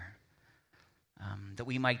that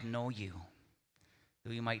we might know you, that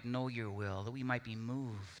we might know your will, that we might be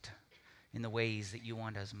moved in the ways that you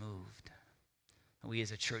want us moved. That we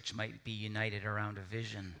as a church might be united around a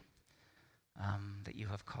vision that you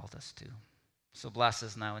have called us to. So bless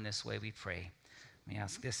us now in this way, we pray. We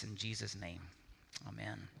ask this in Jesus' name.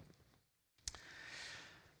 Amen.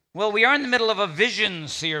 Well, we are in the middle of a vision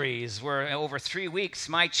series where over 3 weeks,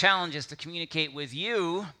 my challenge is to communicate with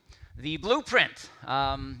you the blueprint,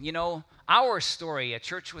 our story, a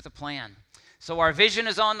church with a plan. So our vision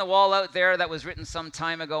is on the wall out there that was written some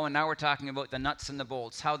time ago, and now we're talking about the nuts and the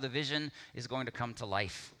bolts, how the vision is going to come to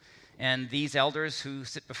life. And these elders who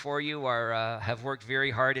sit before you have worked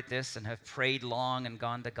very hard at this and have prayed long and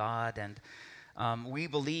gone to God. And we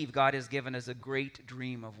believe God has given us a great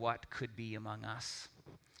dream of what could be among us.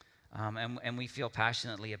 And we feel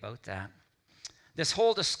passionately about that. This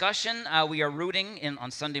whole discussion, we are rooting on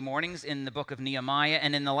Sunday mornings in the book of Nehemiah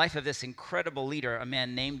and in the life of this incredible leader, a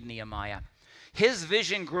man named Nehemiah. His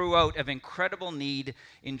vision grew out of incredible need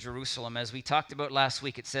in Jerusalem. As we talked about last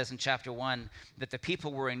week, it says in chapter 1 that the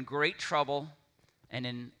people were in great trouble and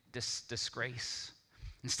in disgrace.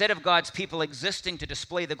 Instead of God's people existing to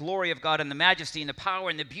display the glory of God and the majesty and the power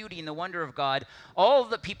and the beauty and the wonder of God, all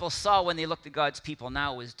that people saw when they looked at God's people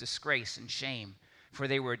now was disgrace and shame, for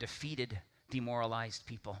they were a defeated, demoralized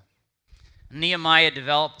people. Nehemiah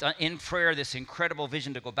developed in prayer this incredible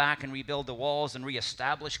vision to go back and rebuild the walls and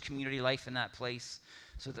reestablish community life in that place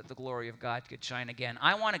so that the glory of God could shine again.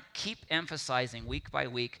 I want to keep emphasizing week by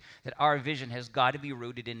week that our vision has got to be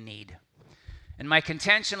rooted in need. And my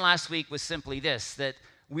contention last week was simply this, that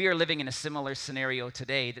we are living in a similar scenario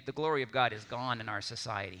today, that the glory of God is gone in our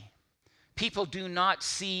society. People do not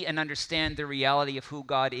see and understand the reality of who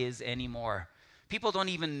God is anymore. People don't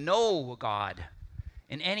even know God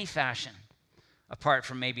in any fashion, apart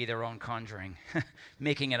from maybe their own conjuring,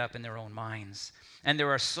 making it up in their own minds. And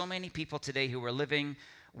there are so many people today who are living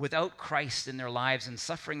without Christ in their lives and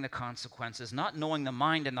suffering the consequences, not knowing the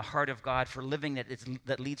mind and the heart of God for living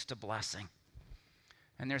that leads to blessing.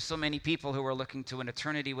 And there's so many people who are looking to an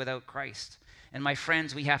eternity without Christ. And my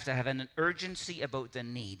friends, we have to have an urgency about the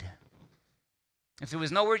need. If there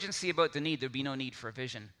was no urgency about the need, there'd be no need for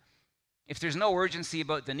vision. If there's no urgency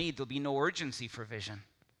about the need, there'll be no urgency for vision.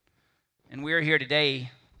 And we're here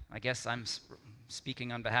today, I guess I'm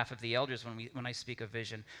speaking on behalf of the elders when I speak of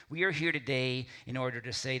vision. We are here today in order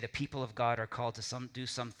to say the people of God are called to do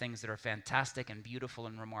some things that are fantastic and beautiful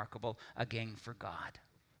and remarkable, again, for God.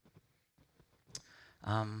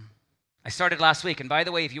 I started last week, and by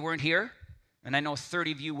the way, if you weren't here, and I know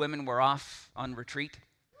 30 of you women were off on retreat,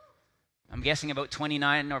 I'm guessing about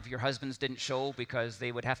 29 of your husbands didn't show because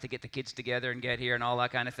they would have to get the kids together and get here and all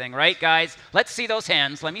that kind of thing. Right, guys? Let's see those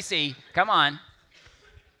hands. Let me see. Come on.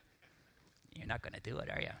 You're not going to do it,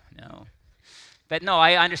 are you? No. But no,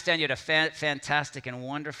 I understand you had a fantastic and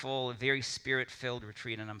wonderful, very spirit-filled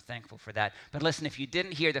retreat, and I'm thankful for that. But listen, if you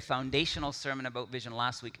didn't hear the foundational sermon about vision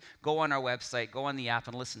last week, go on our website, go on the app,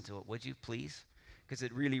 and listen to it, would you, please? Because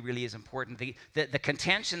it really, really is important. The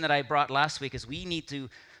contention that I brought last week is we need to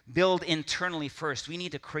build internally first. We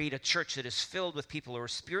need to create a church that is filled with people who are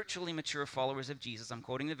spiritually mature followers of Jesus. I'm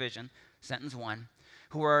quoting the vision, sentence 1,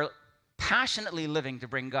 who are passionately living to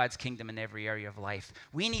bring God's kingdom in every area of life.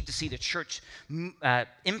 We need to see the church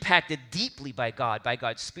impacted deeply by God, by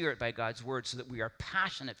God's Spirit, by God's Word, so that we are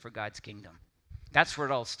passionate for God's kingdom. That's where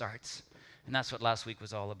it all starts. And that's what last week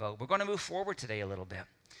was all about. We're going to move forward today a little bit.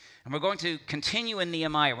 And we're going to continue in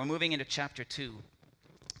Nehemiah. We're moving into chapter 2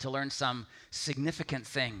 to learn some significant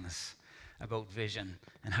things about vision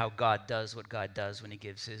and how God does what God does when he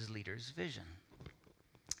gives his leaders vision.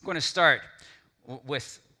 I'm going to start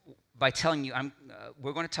by telling you,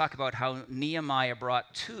 we're going to talk about how Nehemiah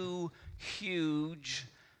brought 2 huge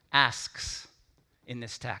asks in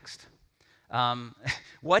this text.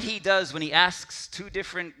 What he does when he asks 2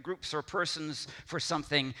 different groups or persons for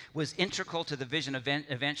something was integral to the vision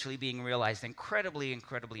eventually being realized. Incredibly,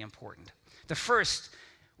 incredibly important. The first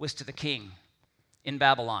was to the king in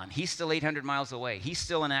Babylon. He's still 800 miles away. He's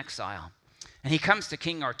still in exile. And he comes to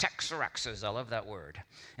King Artaxerxes. I love that word.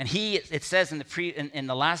 And it says in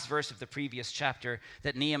the last verse of the previous chapter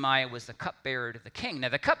that Nehemiah was the cupbearer to the king. Now,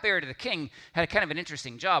 the cupbearer to the king had kind of an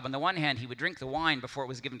interesting job. On the one hand, he would drink the wine before it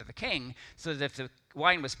was given to the king, so that if the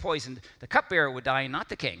wine was poisoned, the cupbearer would die and not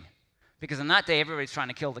the king. Because in that day, everybody's trying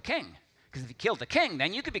to kill the king. Because if you killed the king,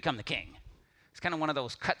 then you could become the king. It's kind of one of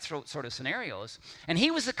those cutthroat sort of scenarios. And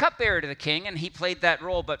he was the cupbearer to the king, and he played that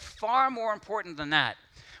role. But far more important than that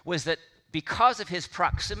was that because of his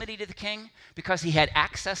proximity to the king, because he had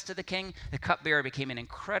access to the king, the cupbearer became an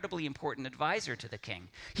incredibly important advisor to the king.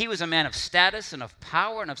 He was a man of status and of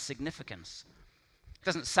power and of significance.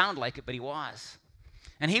 Doesn't sound like it, but he was.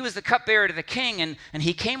 And he was the cupbearer to the king, and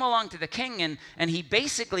he came along to the king, and he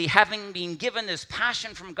basically, having been given this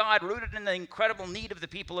passion from God, rooted in the incredible need of the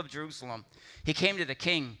people of Jerusalem, he came to the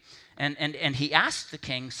king, and he asked the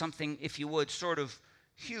king something, if you would, sort of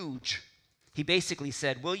huge. He basically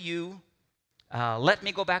said, will you let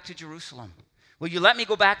me go back to Jerusalem? Will you let me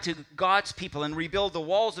go back to God's people and rebuild the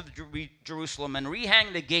walls of Jerusalem and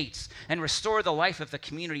rehang the gates and restore the life of the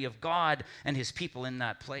community of God and his people in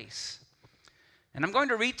that place? And I'm going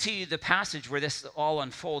to read to you the passage where this all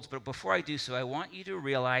unfolds, but before I do so, I want you to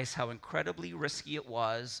realize how incredibly risky it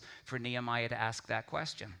was for Nehemiah to ask that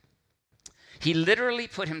question. He literally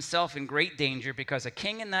put himself in great danger because a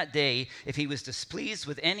king in that day, if he was displeased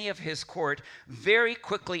with any of his court, very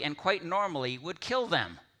quickly and quite normally would kill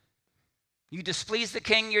them. You displease the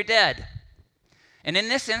king, you're dead. And in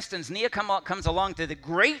this instance, Nehemiah comes along to the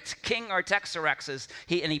great King Artaxerxes,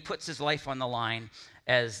 and he puts his life on the line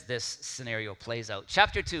as this scenario plays out.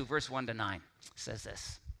 Chapter 2, verse 1-9 says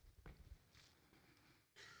this.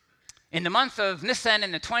 In the month of Nisan,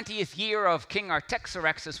 in the 20th year of King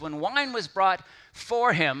Artaxerxes, when wine was brought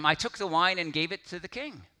for him, I took the wine and gave it to the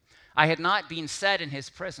king. I had not been sad in his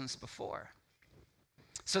presence before.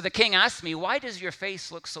 So the king asked me, why does your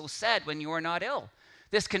face look so sad when you are not ill?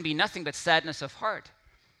 This can be nothing but sadness of heart.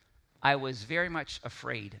 I was very much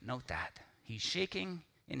afraid. Note that. He's shaking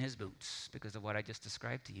in his boots because of what I just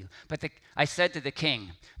described to you. But I said to the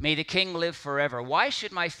king, may the king live forever. Why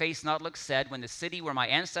should my face not look sad when the city where my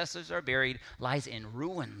ancestors are buried lies in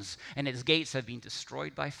ruins and its gates have been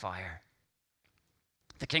destroyed by fire?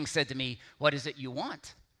 The king said to me, what is it you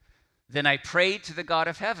want? Then I prayed to the God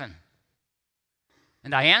of heaven.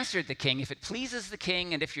 And I answered the king, if it pleases the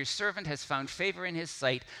king, and if your servant has found favor in his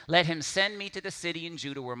sight, let him send me to the city in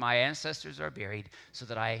Judah where my ancestors are buried, so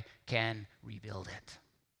that I can rebuild it.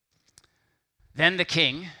 Then the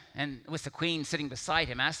king, and with the queen sitting beside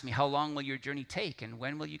him, asked me, how long will your journey take, and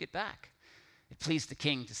when will you get back? It pleased the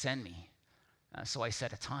king to send me, so I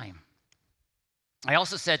set a time. I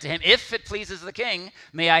also said to him, if it pleases the king,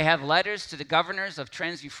 may I have letters to the governors of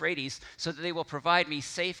Trans-Euphrates so that they will provide me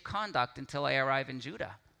safe conduct until I arrive in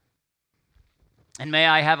Judah. And may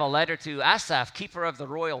I have a letter to Asaph, keeper of the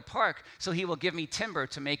royal park, so he will give me timber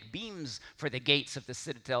to make beams for the gates of the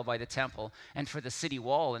citadel by the temple, and for the city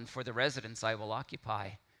wall, and for the residence I will occupy.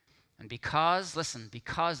 And because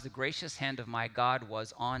the gracious hand of my God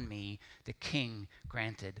was on me, the king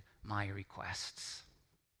granted my requests.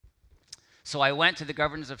 So I went to the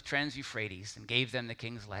governors of Trans-Euphrates and gave them the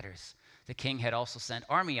king's letters. The king had also sent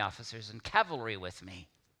army officers and cavalry with me.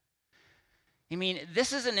 I mean,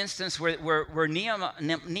 this is an instance where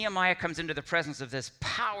Nehemiah comes into the presence of this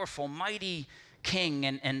powerful, mighty king,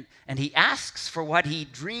 and he asks for what he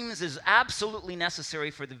dreams is absolutely necessary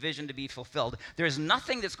for the vision to be fulfilled. There's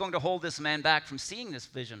nothing that's going to hold this man back from seeing this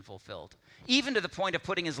vision fulfilled, even to the point of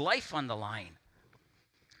putting his life on the line.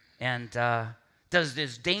 And does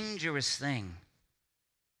this dangerous thing,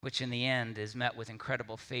 which in the end is met with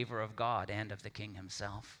incredible favor of God and of the king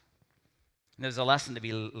himself. And there's a lesson to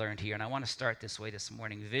be learned here, and I want to start this way this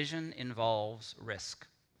morning. Vision involves risk.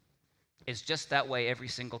 It's just that way every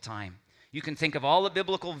single time. You can think of all the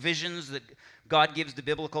biblical visions that God gives to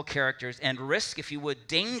biblical characters, and risk, if you would,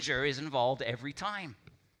 danger is involved every time.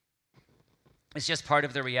 It's just part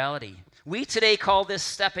of the reality. We today call this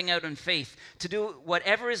stepping out in faith, to do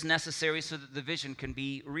whatever is necessary so that the vision can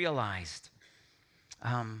be realized.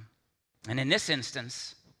 And in this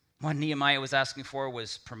instance, what Nehemiah was asking for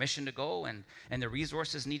was permission to go and the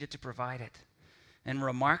resources needed to provide it. And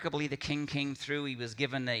remarkably, the king came through. He was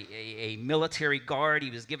given a military guard.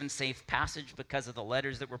 He was given safe passage because of the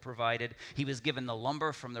letters that were provided. He was given the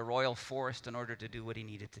lumber from the royal forest in order to do what he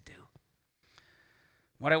needed to do.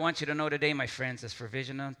 What I want you to know today, my friends, is for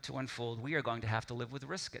vision to unfold, we are going to have to live with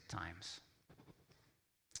risk at times.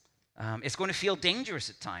 It's going to feel dangerous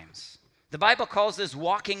at times. The Bible calls this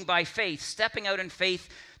walking by faith, stepping out in faith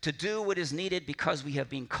to do what is needed because we have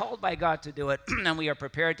been called by God to do it, and we are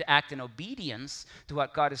prepared to act in obedience to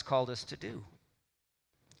what God has called us to do.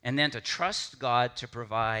 And then to trust God to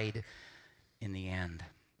provide in the end.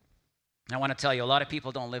 I want to tell you, a lot of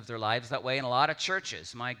people don't live their lives that way, and a lot of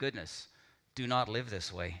churches, my goodness, do not live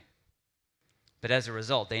this way. But as a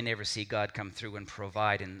result, they never see God come through and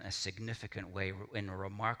provide in a significant way, in a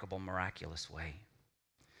remarkable, miraculous way.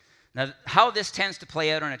 Now, how this tends to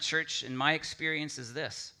play out in a church, in my experience, is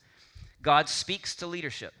this. God speaks to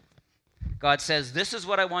leadership. God says, this is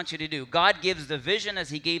what I want you to do. God gives the vision as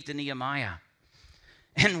he gave to Nehemiah.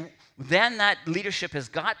 And then that leadership has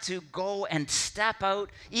got to go and step out,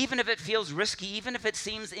 even if it feels risky, even if it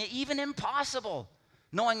seems even impossible.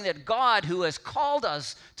 knowing that God, who has called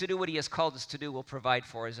us to do what he has called us to do, will provide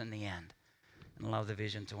for us in the end and allow the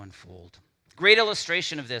vision to unfold. Great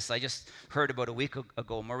illustration of this I just heard about a week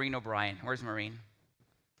ago. Maureen O'Brien. Where's Maureen?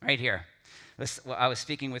 Right here. I was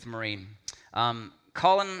speaking with Maureen.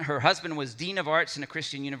 Colin, her husband, was Dean of Arts in a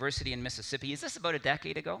Christian university in Mississippi. Is this about a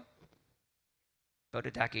decade ago? About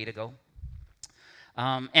a decade ago.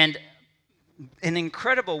 And in an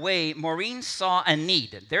incredible way, Maureen saw a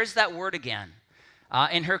need. There's that word again.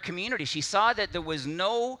 In her community, she saw that there was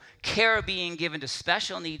no care being given to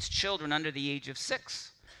special needs children under the age of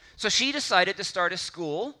 6. So she decided to start a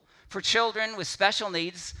school for children with special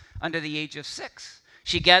needs under the age of 6.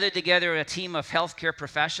 She gathered together a team of healthcare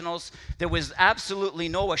professionals. There was absolutely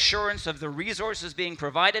no assurance of the resources being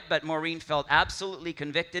provided, but Maureen felt absolutely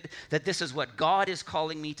convicted that this is what God is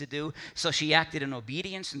calling me to do. So she acted in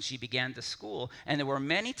obedience and she began the school. And there were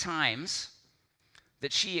many times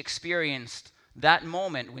that she experienced that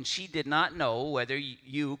moment when she did not know whether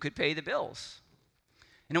you could pay the bills.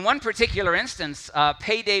 And in one particular instance,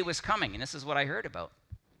 payday was coming, and this is what I heard about.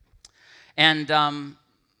 And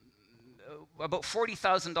about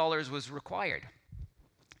 $40,000 was required,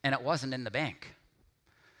 and it wasn't in the bank.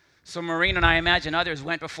 So Maureen and I imagine others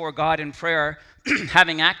went before God in prayer,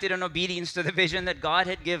 having acted in obedience to the vision that God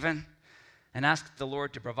had given, and asked the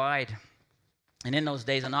Lord to provide. And in those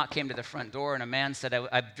days, a knock came to the front door, and a man said,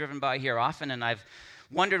 I've driven by here often, and I've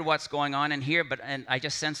wondered what's going on in here, and I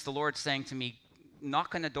just sensed the Lord saying to me,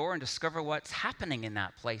 knock on the door and discover what's happening in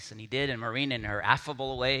that place. And he did, and Maureen, in her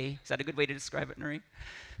affable way, is that a good way to describe it,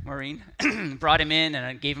 Maureen? Brought him in, and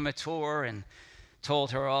I gave him a tour, and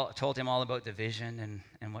told him all about the vision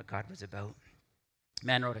and what God was about.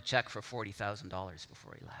 Man wrote a check for $40,000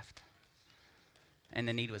 before he left. And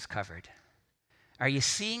the need was covered. Are you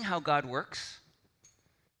seeing how God works?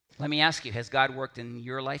 Let me ask you, has God worked in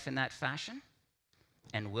your life in that fashion?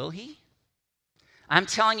 And will he? I'm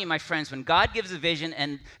telling you, my friends, when God gives a vision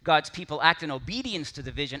and God's people act in obedience to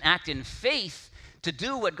the vision, act in faith to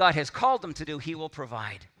do what God has called them to do, he will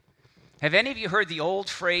provide. Have any of you heard the old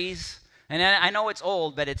phrase? And I know it's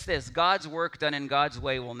old, but it's this: God's work done in God's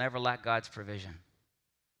way will never lack God's provision.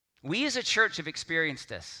 We as a church have experienced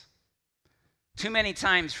this too many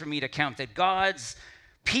times for me to count, that God's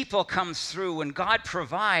people comes through and God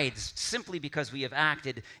provides simply because we have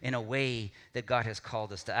acted in a way that God has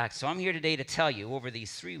called us to act. So I'm here today to tell you, over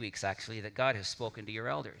these 3 weeks actually, that God has spoken to your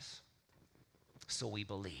elders. So we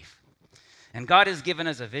believe. And God has given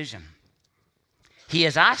us a vision. He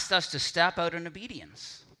has asked us to step out in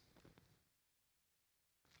obedience.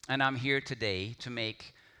 And I'm here today to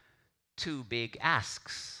make 2 big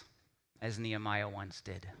asks, as Nehemiah once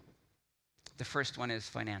did. The first one is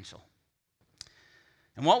financial.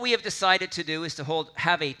 And what we have decided to do is to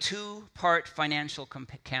have a 2-part financial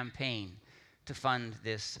campaign to fund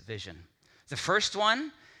this vision. The first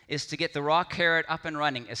one is to get the Raw Carrot up and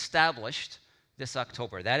running, established this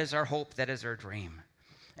October. That is our hope, that is our dream.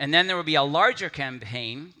 And then there will be a larger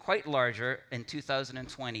campaign, quite larger, in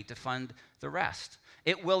 2020 to fund the rest.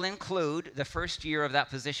 It will include the first year of that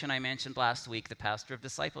position I mentioned last week, the pastor of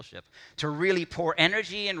discipleship, to really pour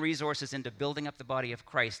energy and resources into building up the body of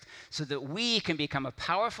Christ so that we can become a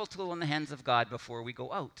powerful tool in the hands of God before we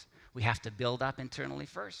go out. We have to build up internally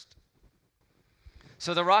first.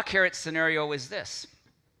 So the Raw Carrot scenario is this.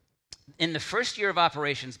 In the first year of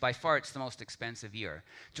operations, by far, it's the most expensive year.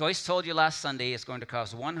 Joyce told you last Sunday it's going to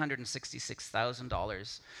cost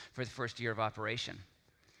 $166,000 for the first year of operation.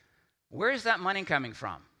 Where is that money coming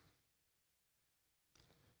from?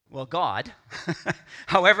 Well, God,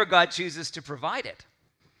 however God chooses to provide it.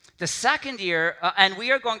 The second year, and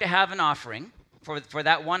we are going to have an offering for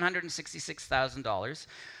that $166,000,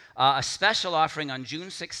 a special offering on June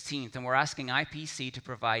 16th, and we're asking IPC to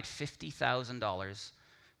provide $50,000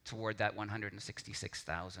 toward that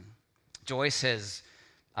 $166,000. Joyce has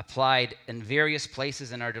applied in various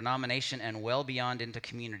places in our denomination and well beyond into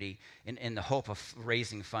community in the hope of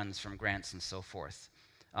raising funds from grants and so forth.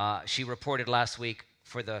 She reported last week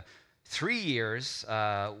for the 3 years,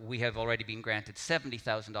 we have already been granted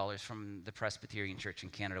 $70,000 from the Presbyterian Church in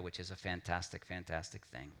Canada, which is a fantastic, fantastic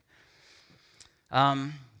thing.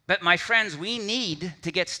 But my friends, we need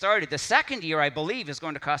to get started. The second year, I believe, is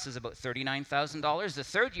going to cost us about $39,000. The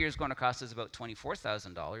third year is going to cost us about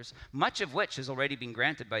 $24,000, much of which has already been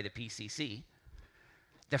granted by the PCC.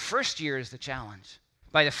 The first year is the challenge.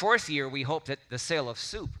 By the fourth year, we hope that the sale of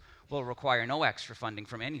soup will require no extra funding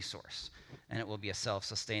from any source, and it will be a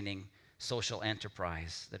self-sustaining social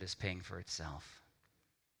enterprise that is paying for itself.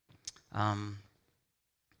 But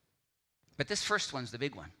this first one's the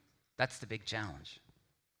big one. That's the big challenge.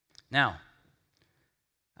 Now,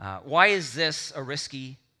 Why is this a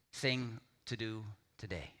risky thing to do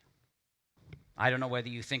today? I don't know whether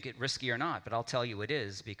you think it risky or not, but I'll tell you it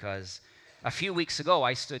is, because a few weeks ago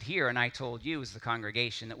I stood here and I told you as the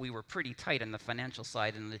congregation that we were pretty tight on the financial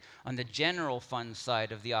side and on the general fund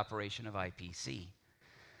side of the operation of IPC.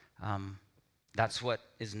 That's what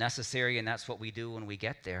is necessary, and that's what we do when we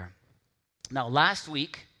get there. Now, last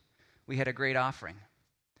week we had a great offering,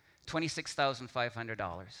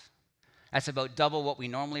 $26,500. That's about double what we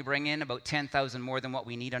normally bring in, about $10,000 more than what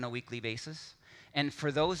we need on a weekly basis. And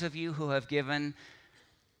for those of you who have given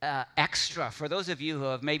extra, for those of you who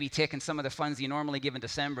have maybe taken some of the funds you normally give in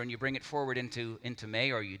December and you bring it forward into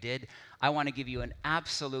May, or you did, I want to give you an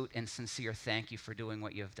absolute and sincere thank you for doing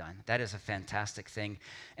what you have done. That is a fantastic thing.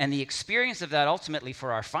 And the experience of that ultimately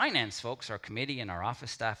for our finance folks, our committee and our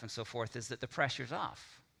office staff and so forth, is that the pressure's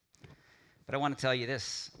off. But I want to tell you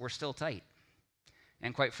this, we're still tight.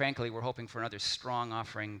 And quite frankly, we're hoping for another strong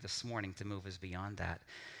offering this morning to move us beyond that.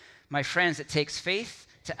 My friends, it takes faith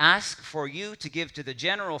to ask for you to give to the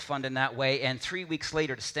general fund in that way, and 3 weeks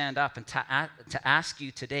later to stand up and to ask you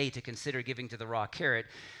today to consider giving to the Raw Carrot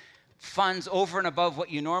funds over and above what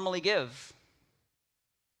you normally give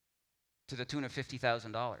to the tune of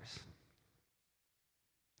 $50,000.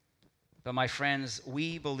 But my friends,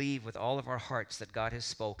 we believe with all of our hearts that God has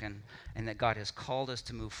spoken and that God has called us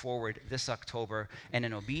to move forward this October, and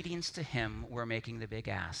in obedience to Him, we're making the big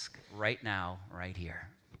ask right now, right here.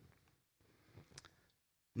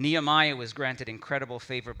 Nehemiah was granted incredible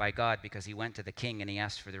favor by God because he went to the king and he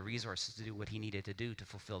asked for the resources to do what he needed to do to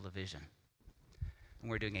fulfill the vision. And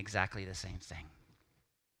we're doing exactly the same thing.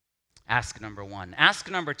 Ask number one. Ask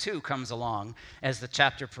number two comes along as the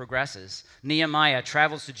chapter progresses. Nehemiah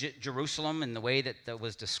travels to Jerusalem in the way that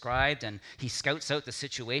was described, and he scouts out the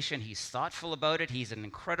situation. He's thoughtful about it. He's an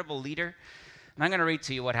incredible leader. And I'm going to read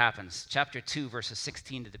to you what happens. Chapter 2, verses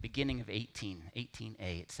 16 to the beginning of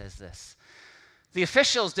 18a. It says this. The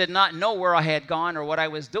officials did not know where I had gone or what I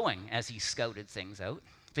was doing as he scouted things out,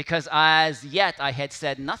 because as yet I had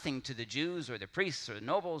said nothing to the Jews or the priests or the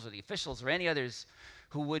nobles or the officials or any others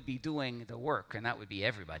who would be doing the work, and that would be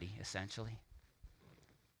everybody, essentially.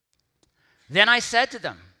 Then I said to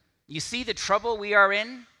them, you see the trouble we are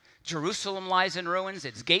in? Jerusalem lies in ruins,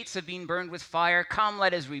 its gates have been burned with fire. Come,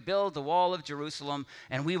 let us rebuild the wall of Jerusalem,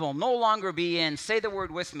 and we will no longer be in, say the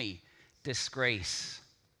word with me, disgrace.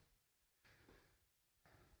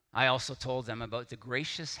 I also told them about the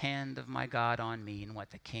gracious hand of my God on me and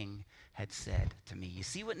what the king had said to me. You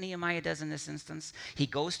see what Nehemiah does in this instance? He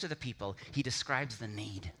goes to the people. He describes the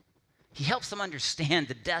need. He helps them understand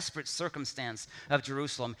the desperate circumstance of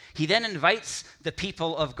Jerusalem. He then invites the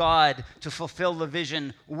people of God to fulfill the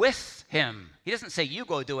vision with him. He doesn't say, you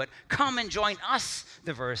go do it. Come and join us,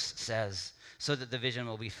 the verse says, so that the vision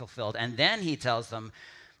will be fulfilled. And then he tells them,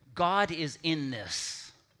 God is in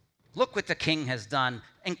this. Look what the king has done.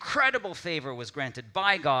 Incredible favor was granted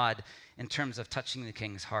by God in terms of touching the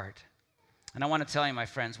king's heart. And I want to tell you, my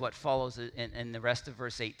friends, what follows in the rest of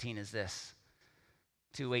verse 18 is this.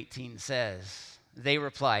 2:18 says, they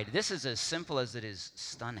replied, this is as simple as it is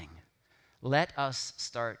stunning. Let us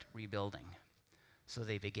start rebuilding. So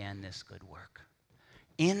they began this good work.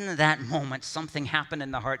 In that moment, something happened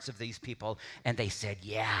in the hearts of these people, and they said,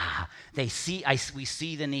 yeah, we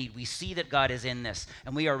see the need. We see that God is in this,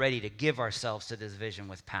 and we are ready to give ourselves to this vision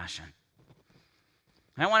with passion.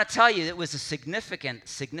 And I want to tell you, it was a significant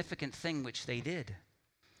thing which they did.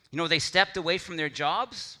 You know, they stepped away from their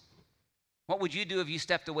jobs. What would you do if you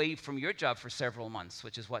stepped away from your job for several months,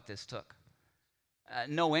 which is what this took?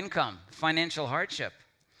 No income, financial hardship.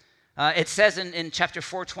 It says in chapter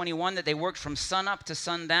 4:21 that they worked from sunup to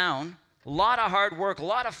sundown. A lot of hard work, a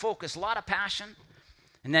lot of focus, a lot of passion.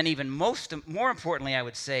 And then even more importantly, I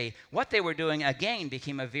would say, what they were doing, again,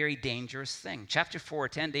 became a very dangerous thing. Chapter 4,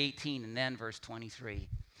 10 to 18, and then verse 23.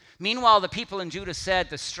 Meanwhile, the people in Judah said,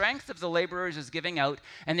 the strength of the laborers is giving out,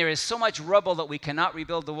 and there is so much rubble that we cannot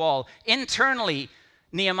rebuild the wall. Internally,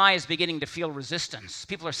 Nehemiah is beginning to feel resistance.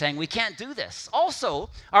 People are saying, we can't do this. Also,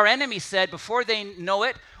 our enemies said, before they know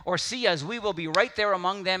it or see us, we will be right there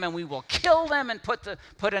among them and we will kill them and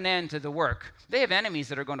put an end to the work. They have enemies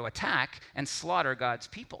that are going to attack and slaughter God's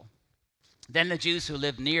people. Then the Jews who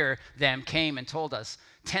lived near them came and told us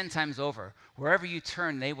 10 times over, wherever you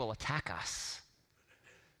turn, they will attack us.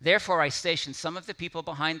 Therefore, I stationed some of the people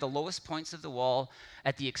behind the lowest points of the wall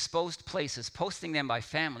at the exposed places, posting them by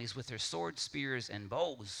families with their swords, spears, and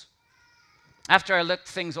bows. After I looked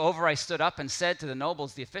things over, I stood up and said to the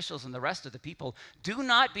nobles, the officials, and the rest of the people, do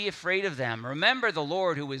not be afraid of them. Remember the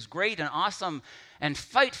Lord who is great and awesome, and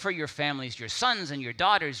fight for your families, your sons and your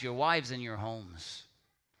daughters, your wives and your homes.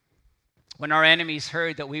 When our enemies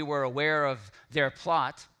heard that we were aware of their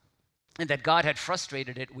plot and that God had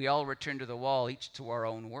frustrated it, we all returned to the wall, each to our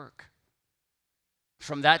own work.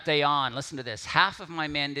 From that day on, listen to this, half of my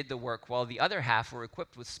men did the work, while the other half were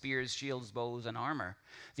equipped with spears, shields, bows, and armor.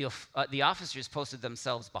 The officers posted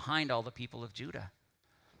themselves behind all the people of Judah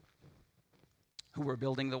who were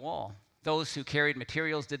building the wall. Those who carried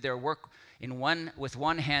materials did their work with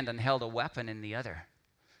one hand and held a weapon in the other.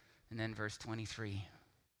 And then verse 23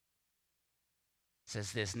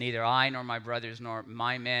 says this, neither I nor my brothers nor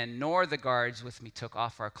my men nor the guards with me took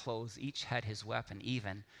off our clothes. Each had his weapon,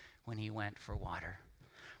 even when he went for water.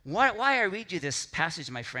 Why I read you this passage,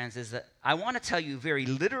 my friends, is that I want to tell you very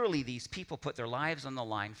literally these people put their lives on the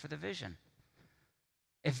line for the vision.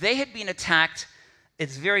 If they had been attacked,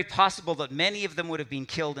 it's very possible that many of them would have been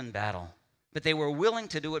killed in battle. But they were willing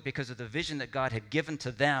to do it because of the vision that God had given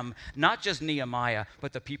to them, not just Nehemiah,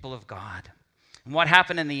 but the people of God. And what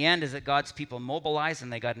happened in the end is that God's people mobilized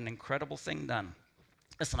and they got an incredible thing done.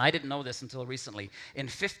 Listen, I didn't know this until recently. In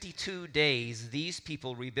 52 days, these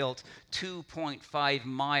people rebuilt 2.5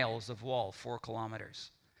 miles of wall, 4 kilometers.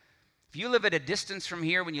 If you live at a distance from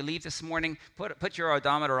here when you leave this morning, put your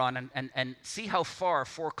odometer on and see how far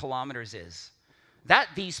 4 kilometers is. That's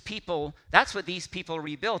what these people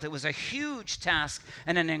rebuilt. It was a huge task,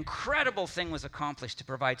 and an incredible thing was accomplished to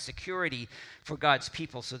provide security for God's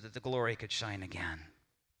people so that the glory could shine again.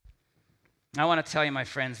 I want to tell you, my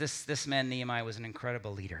friends, this man Nehemiah was an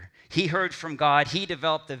incredible leader. He heard from God. He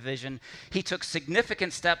developed the vision. He took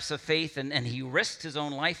significant steps of faith, and he risked his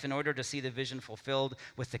own life in order to see the vision fulfilled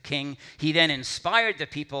with the king. He then inspired the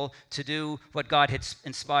people to do what God had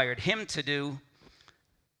inspired him to do.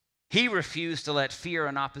 He refused to let fear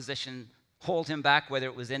and opposition hold him back, whether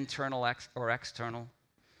it was internal or external.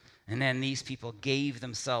 And then these people gave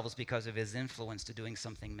themselves, because of his influence, to doing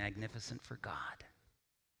something magnificent for God.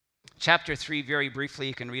 Chapter 3, very briefly,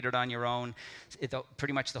 you can read it on your own.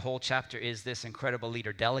 Pretty much the whole chapter is this incredible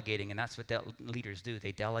leader delegating, and that's what leaders do.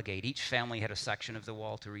 They delegate. Each family had a section of the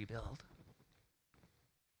wall to rebuild.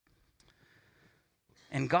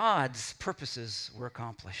 And God's purposes were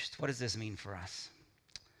accomplished. What does this mean for us?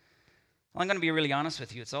 Well, I'm going to be really honest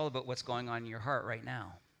with you. It's all about what's going on in your heart right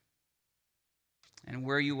now and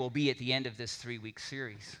where you will be at the end of this 3-week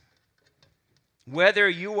series. Whether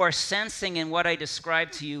you are sensing in what I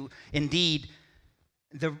described to you, indeed,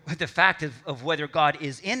 the fact of whether God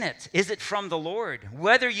is in it. Is it from the Lord?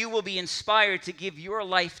 Whether you will be inspired to give your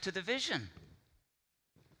life to the vision.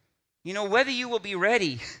 You know, whether you will be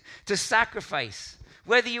ready to sacrifice,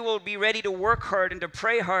 whether you will be ready to work hard and to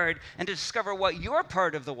pray hard and to discover what your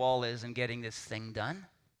part of the wall is in getting this thing done.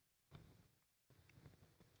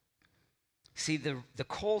 See, the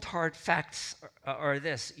cold hard facts are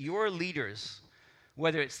this. Your leaders,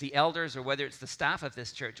 whether it's the elders or whether it's the staff of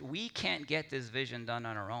this church, we can't get this vision done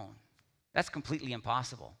on our own. That's completely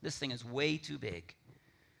impossible. This thing is way too big.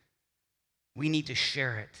 We need to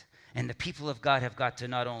share it. And the people of God have got to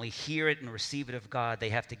not only hear it and receive it of God, they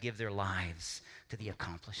have to give their lives to the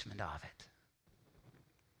accomplishment of it.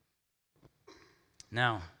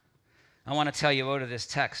 Now, I want to tell you out of this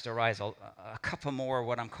text arise a couple more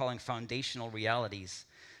what I'm calling foundational realities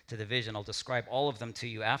to the vision. I'll describe all of them to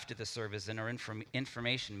you after the service in our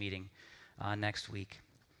information meeting next week.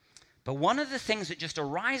 But one of the things that just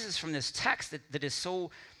arises from this text that is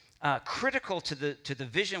so critical to the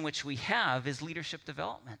vision which we have is leadership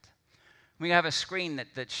development. We have a screen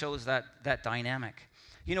that shows that dynamic.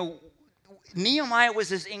 You know, Nehemiah was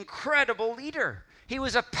this incredible leader. He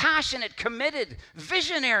was a passionate, committed,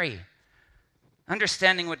 visionary,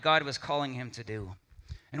 understanding what God was calling him to do.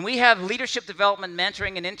 And we have leadership development,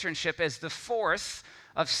 mentoring, and internship as the 4th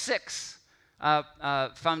of 6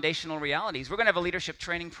 foundational realities. We're going to have a leadership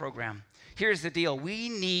training program. Here's the deal. We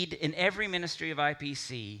need, in every ministry of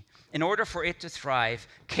IPC, in order for it to thrive,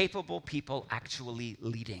 capable people actually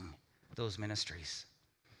leading those ministries.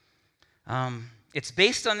 It's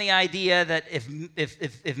based on the idea that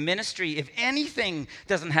if ministry, if anything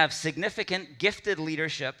doesn't have significant, gifted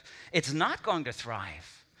leadership, it's not going to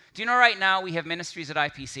thrive. Do you know right now we have ministries at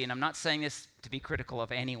IPC, and I'm not saying this to be critical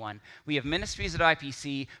of anyone. We have ministries at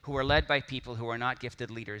IPC who are led by people who are not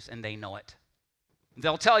gifted leaders, and they know it.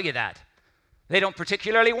 They'll tell you that. They don't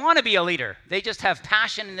particularly want to be a leader. They just have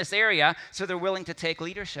passion in this area, so they're willing to take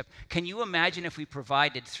leadership. Can you imagine if we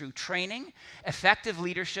provided, through training, effective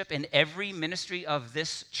leadership in every ministry of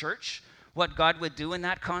this church, what God would do in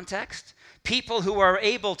that context? People who are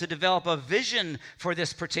able to develop a vision for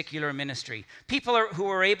this particular ministry. People who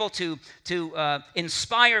are able to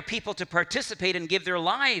inspire people to participate and give their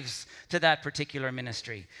lives to that particular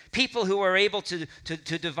ministry. People who are able to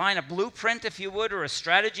define a blueprint, if you would, or a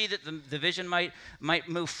strategy that the vision might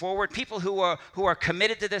move forward. People who are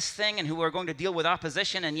committed to this thing and who are going to deal with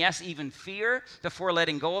opposition and, yes, even fear before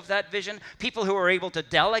letting go of that vision. People who are able to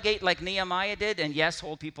delegate like Nehemiah did and, yes,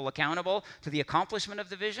 hold people accountable to the accomplishment of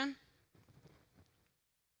the vision.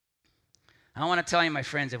 I want to tell you, my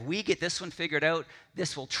friends, if we get this one figured out,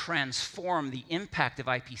 this will transform the impact of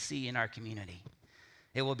IPC in our community.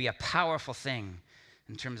 It will be a powerful thing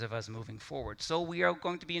in terms of us moving forward. So we are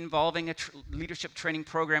going to be involving a leadership training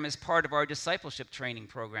program as part of our discipleship training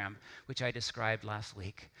program, which I described last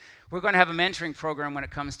week. We're going to have a mentoring program when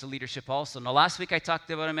it comes to leadership also. Now, last week I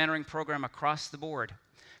talked about a mentoring program across the board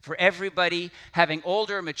for everybody, having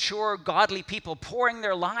older, mature, godly people pouring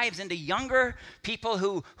their lives into younger people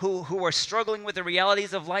who are struggling with the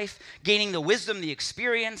realities of life, gaining the wisdom, the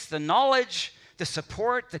experience, the knowledge, the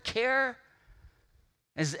support, the care,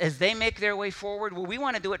 as they make their way forward. Well, we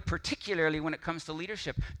want to do it particularly when it comes to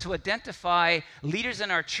leadership, to identify leaders in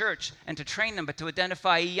our church and to train them, but to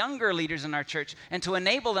identify younger leaders in our church and to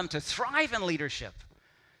enable them to thrive in leadership.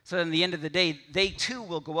 So in the end of the day, they too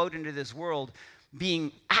will go out into this world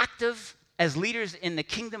being active as leaders in the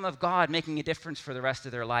kingdom of God, making a difference for the rest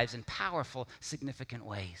of their lives in powerful, significant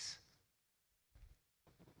ways.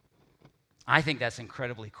 I think that's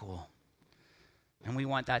incredibly cool. And we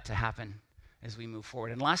want that to happen as we move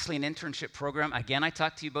forward. And lastly, an internship program. Again, I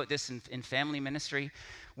talked to you about this in family ministry.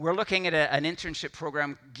 We're looking at an internship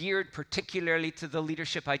program geared particularly to the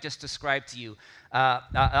leadership I just described to you.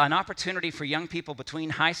 An opportunity for young people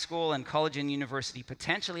between high school and college and university,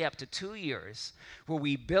 potentially up to 2 years, where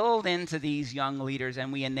we build into these young leaders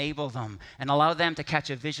and we enable them and allow them to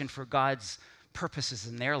catch a vision for God's purposes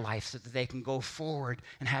in their life so that they can go forward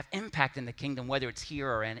and have impact in the kingdom, whether it's here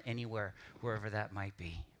or anywhere, wherever that might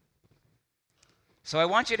be. So I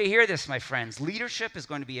want you to hear this, my friends. Leadership is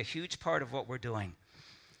going to be a huge part of what we're doing,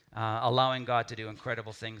 allowing God to do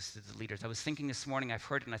incredible things to the leaders. I was thinking this morning, I've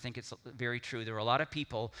heard it, and I think it's very true. There are a lot of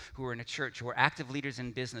people who are in a church who are active leaders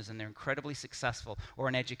in business, and they're incredibly successful, or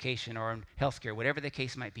in education, or in healthcare, whatever the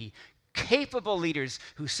case might be. Capable leaders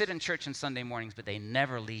who sit in church on Sunday mornings, but they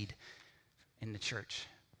never lead in the church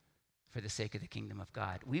for the sake of the kingdom of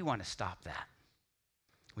God. We want to stop that.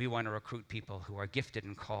 We want to recruit people who are gifted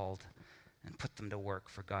and called and put them to work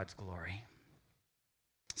for God's glory.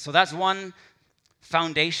 So that's one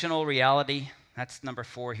foundational reality. That's number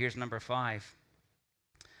 4. Here's number 5.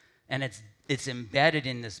 And it's embedded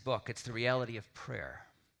in this book. It's the reality of prayer.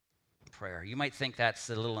 Prayer. You might think that's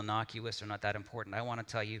a little innocuous or not that important. I want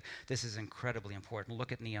to tell you this is incredibly important.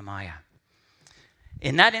 Look at Nehemiah.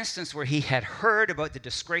 In that instance where he had heard about the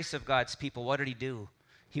disgrace of God's people, what did he do?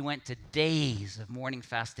 He went to days of mourning,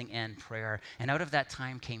 fasting, and prayer. And out of that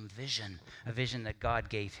time came vision, a vision that God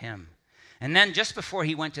gave him. And then just before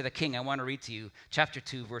he went to the king, I want to read to you chapter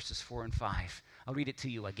 2, verses 4 and 5. I'll read it to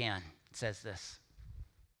you again. It says this.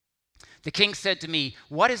 The king said to me,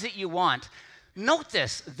 "What is it you want?" Note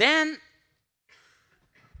this. Then,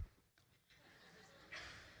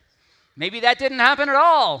 maybe that didn't happen at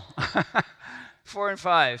all. 4 and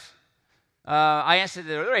 5. I answered,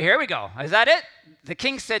 here we go. Is that it? The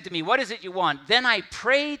king said to me, "What is it you want?" Then I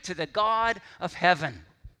prayed to the God of heaven.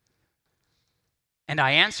 And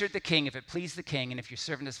I answered the king, "If it please the king, and if your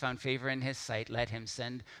servant has found favor in his sight, let him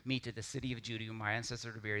send me to the city of Judah, whom my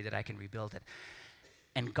ancestors are buried, that I can rebuild it."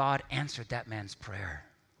 And God answered that man's prayer.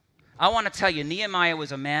 I want to tell you, Nehemiah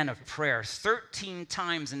was a man of prayer. 13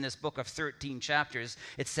 times in this book of 13 chapters,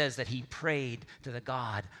 it says that he prayed to the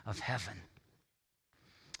God of heaven.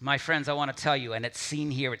 My friends, I want to tell you, and it's seen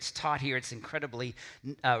here, it's taught here, it's incredibly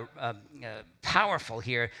powerful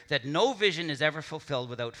here, that no vision is ever fulfilled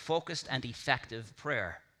without focused and effective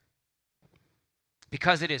prayer.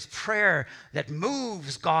 Because it is prayer that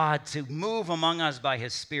moves God to move among us by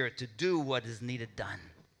his Spirit to do what is needed done.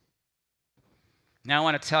 Now I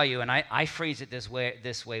want to tell you, and I phrase it this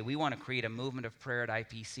way, we want to create a movement of prayer at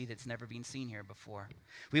IPC that's never been seen here before.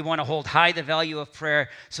 We want to hold high the value of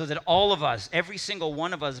prayer so that all of us, every single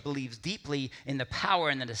one of us, believes deeply in the power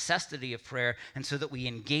and the necessity of prayer, and so that we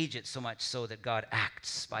engage it so much so that God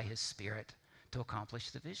acts by his Spirit to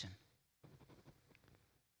accomplish the vision.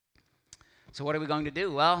 So what are we going to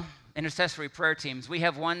do? Well, intercessory prayer teams. We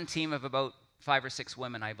have one team of about 5 or 6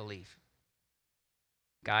 women, I believe.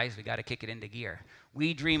 Guys, we got to kick it into gear.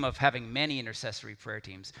 We dream of having many intercessory prayer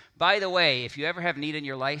teams. By the way, if you ever have need in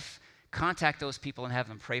your life, contact those people and have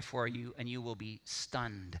them pray for you, and you will be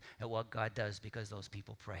stunned at what God does because those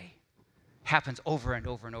people pray. Happens over and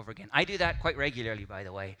over and over again. I do that quite regularly, by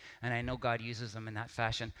the way, and I know God uses them in that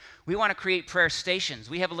fashion. We want to create prayer stations.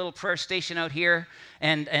 We have a little prayer station out here,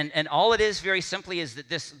 and all it is very simply is that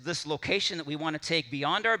this location that we want to take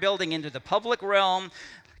beyond our building into the public realm.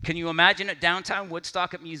 Can you imagine it downtown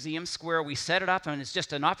Woodstock at Museum Square? We set it up, and it's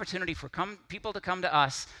just an opportunity for people to come to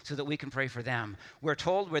us so that we can pray for them. We're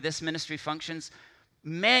told where this ministry functions,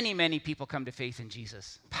 many, many people come to faith in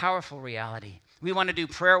Jesus. Powerful reality. We want to do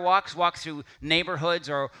prayer walks, walk through neighborhoods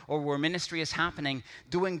or where ministry is happening,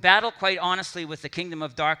 doing battle, quite honestly, with the kingdom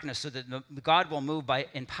of darkness so that God will move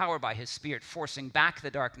in power by his Spirit, forcing back the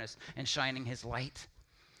darkness and shining his light.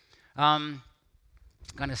 I'm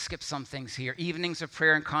going to skip some things here. Evenings of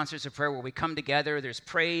prayer and concerts of prayer where we come together. There's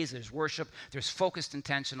praise, there's worship, there's focused,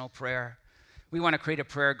 intentional prayer. We want to create a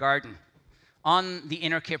prayer garden on the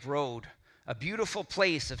Innerkip Road, a beautiful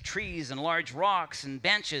place of trees and large rocks and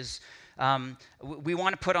benches. We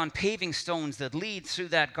want to put on paving stones that lead through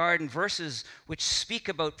that garden verses which speak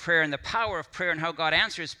about prayer and the power of prayer and how God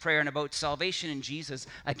answers prayer and about salvation in Jesus.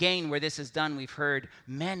 Again, where this is done, we've heard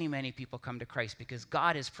many, many people come to Christ because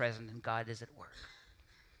God is present and God is at work.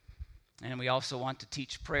 And we also want to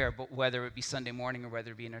teach prayer, but whether it be Sunday morning or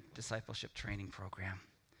whether it be in a discipleship training program.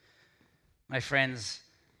 My friends,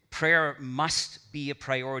 prayer must be a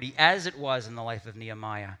priority, as it was in the life of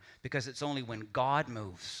Nehemiah, because it's only when God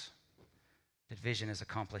moves that vision is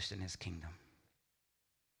accomplished in his kingdom.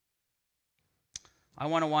 I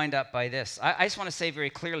want to wind up by this. I just want to say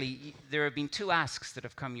very clearly, there have been two asks that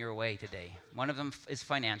have come your way today. One of them is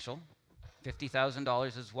financial.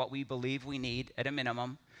 $50,000 is what we believe we need at a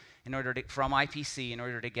minimum from IPC in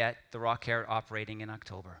order to get the Rock Care operating in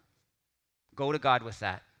October. Go to God with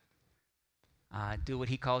that. Do what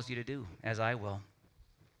he calls you to do, as I will.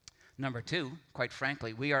 Number two, quite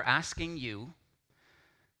frankly, we are asking you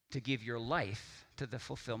to give your life to the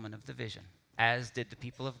fulfillment of the vision, as did the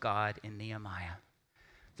people of God in Nehemiah.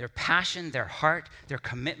 Their passion, their heart, their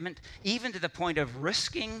commitment, even to the point of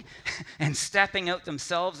risking and stepping out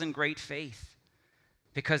themselves in great faith,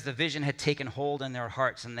 because the vision had taken hold in their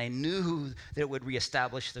hearts and they knew that it would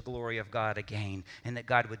reestablish the glory of God again and that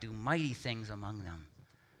God would do mighty things among them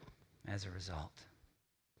as a result.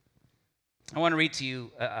 I want to read to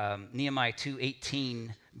you Nehemiah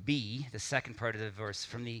 2:18b, the second part of the verse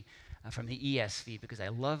from the ESV, because I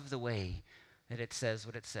love the way that it says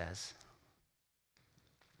what it says.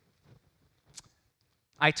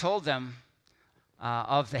 I told them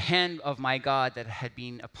of the hand of my God that had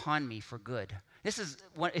been upon me for good. This is,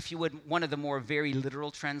 if you would, one of the more very literal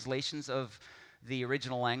translations of the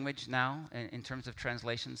original language now in terms of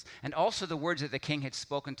translations, and also the words that the king had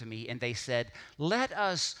spoken to me, and they said, "Let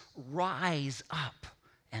us rise up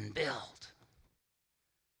and build."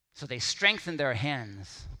 So they strengthened their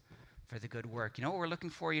hands for the good work. You know what we're looking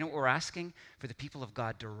for? You know what we're asking? For the people of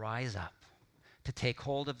God to rise up, to take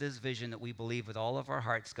hold of this vision that we believe with all of our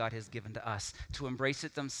hearts God has given to us, to embrace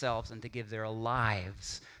it themselves and to give their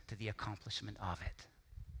lives to the accomplishment of it.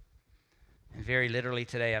 And very literally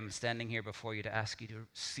today, I'm standing here before you to ask you to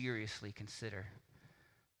seriously consider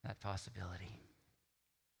that possibility.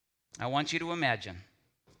 I want you to imagine,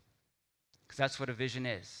 because that's what a vision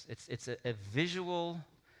is. It's a visual,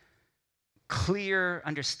 clear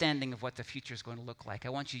understanding of what the future is going to look like. I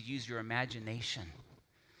want you to use your imagination.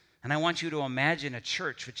 And I want you to imagine a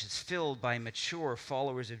church which is filled by mature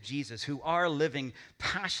followers of Jesus who are living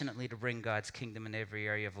passionately to bring God's kingdom in every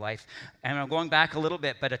area of life. And I'm going back a little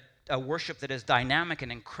bit, but a worship that is dynamic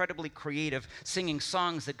and incredibly creative, singing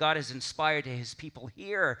songs that God has inspired to his people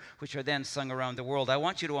here, which are then sung around the world. I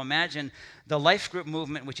want you to imagine the life group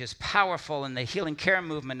movement, which is powerful, and the healing care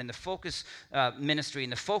movement, and the focus ministry,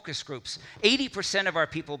 and the focus groups. 80% of our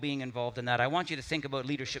people being involved in that. I want you to think about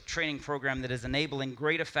leadership training program that is enabling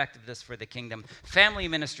great effectiveness for the kingdom. Family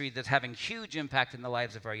ministry that's having huge impact in the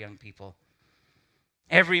lives of our young people.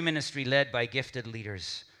 Every ministry led by gifted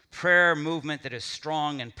leaders. Prayer movement that is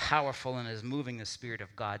strong and powerful and is moving the Spirit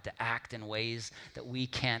of God to act in ways that we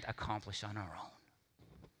can't accomplish on our own.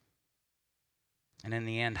 And in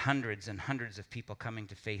the end, hundreds and hundreds of people coming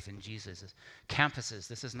to faith in Jesus. Campuses,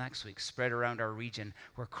 this is next week, spread around our region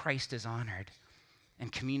where Christ is honored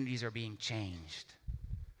and communities are being changed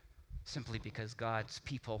simply because God's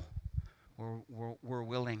people were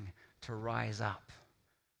willing to rise up,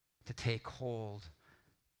 to take hold,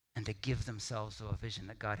 and to give themselves to a vision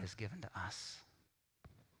that God has given to us.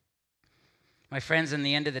 My friends, in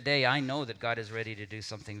the end of the day, I know that God is ready to do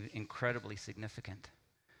something incredibly significant.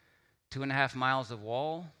 2.5 miles of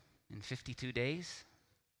wall in 52 days.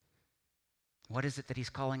 What is it that he's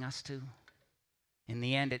calling us to? In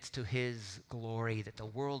the end, it's to his glory, that the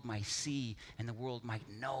world might see and the world might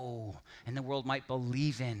know and the world might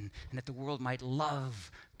believe in and that the world might love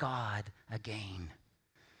God again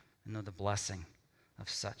and know the blessing of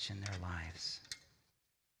such in their lives.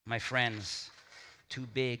 My friends, two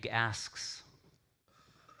big asks.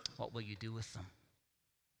 What will you do with them?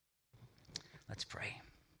 Let's pray.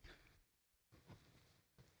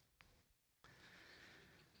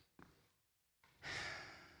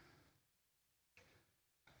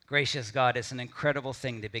 Gracious God, it's an incredible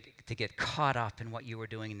thing to get caught up in what you are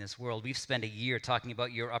doing in this world. We've spent a year talking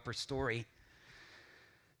about your upper story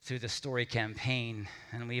through the story campaign,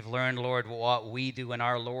 and we've learned, Lord, what we do in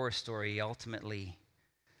our lower story ultimately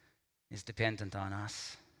is dependent on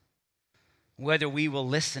us. Whether we will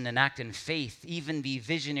listen and act in faith, even be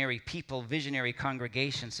visionary people, visionary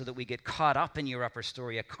congregations, so that we get caught up in your upper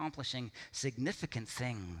story, accomplishing significant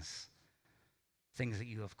things that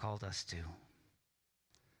you have called us to.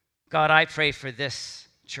 God, I pray for this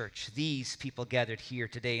church, these people gathered here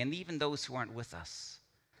today, and even those who aren't with us.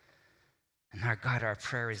 And our God, our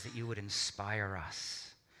prayer is that you would inspire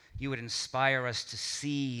us. You would inspire us to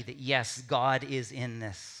see that, yes, God is in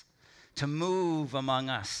this, to move among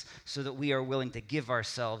us so that we are willing to give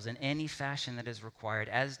ourselves in any fashion that is required,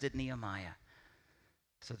 as did Nehemiah,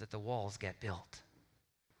 so that the walls get built,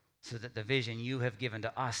 so that the vision you have given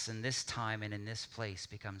to us in this time and in this place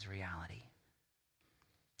becomes reality.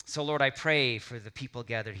 So, Lord, I pray for the people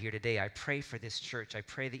gathered here today. I pray for this church. I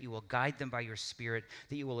pray that you will guide them by your Spirit,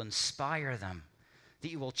 that you will inspire them, that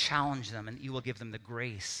you will challenge them, and that you will give them the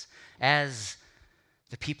grace, as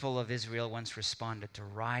the people of Israel once responded, to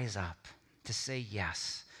rise up, to say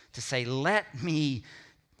yes, to say, let me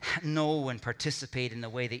know and participate in the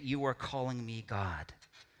way that you are calling me, God,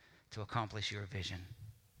 to accomplish your vision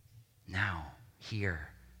now, here,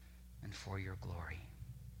 and for your glory.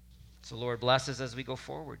 So, Lord, bless us as we go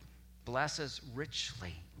forward. Bless us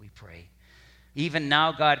richly, we pray. Even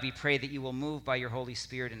now, God, we pray that you will move by your Holy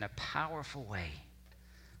Spirit in a powerful way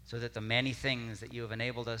so that the many things that you have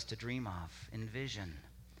enabled us to dream of, envision,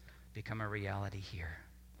 become a reality here.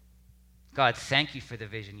 God, thank you for the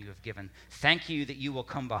vision you have given. Thank you that you will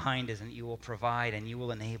come behind us and that you will provide and you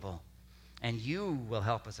will enable and you will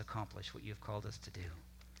help us accomplish what you have called us to do.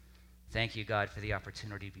 Thank you, God, for the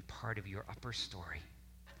opportunity to be part of your upper story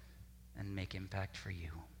and make impact for you.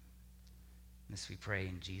 This we pray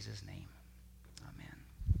in Jesus' name. Amen.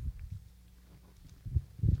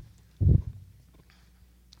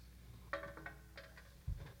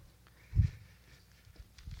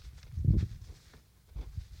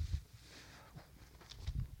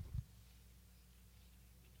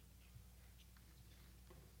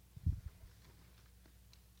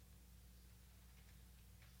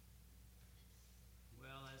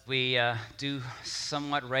 We do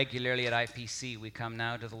somewhat regularly at IPC. We come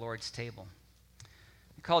now to the Lord's table.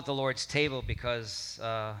 We call it the Lord's table because,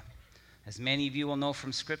 as many of you will know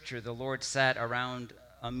from Scripture, the Lord sat around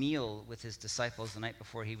a meal with his disciples the night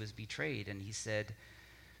before he was betrayed, and he said,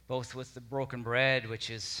 both with the broken bread, which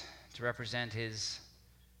is to represent his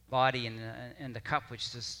body, and the cup,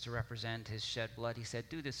 which is to represent his shed blood, he said,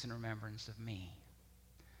 do this in remembrance of me.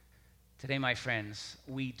 Today, my friends,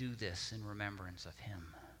 we do this in remembrance of him.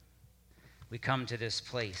 We come to this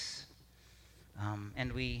place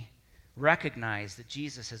and we recognize that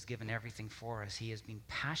Jesus has given everything for us. He has been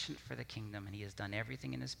passionate for the kingdom and he has done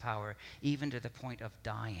everything in his power, even to the point of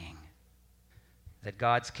dying, that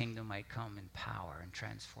God's kingdom might come in power and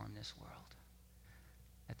transform this world,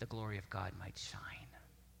 that the glory of God might shine.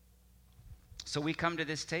 So we come to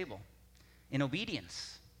this table in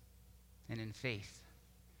obedience and in faith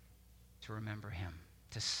to remember him,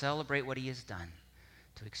 to celebrate what he has done,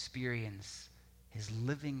 to experience his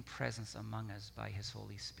living presence among us by his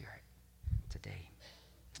Holy Spirit today.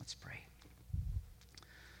 Let's pray.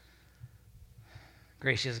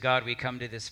 Gracious God, we come to this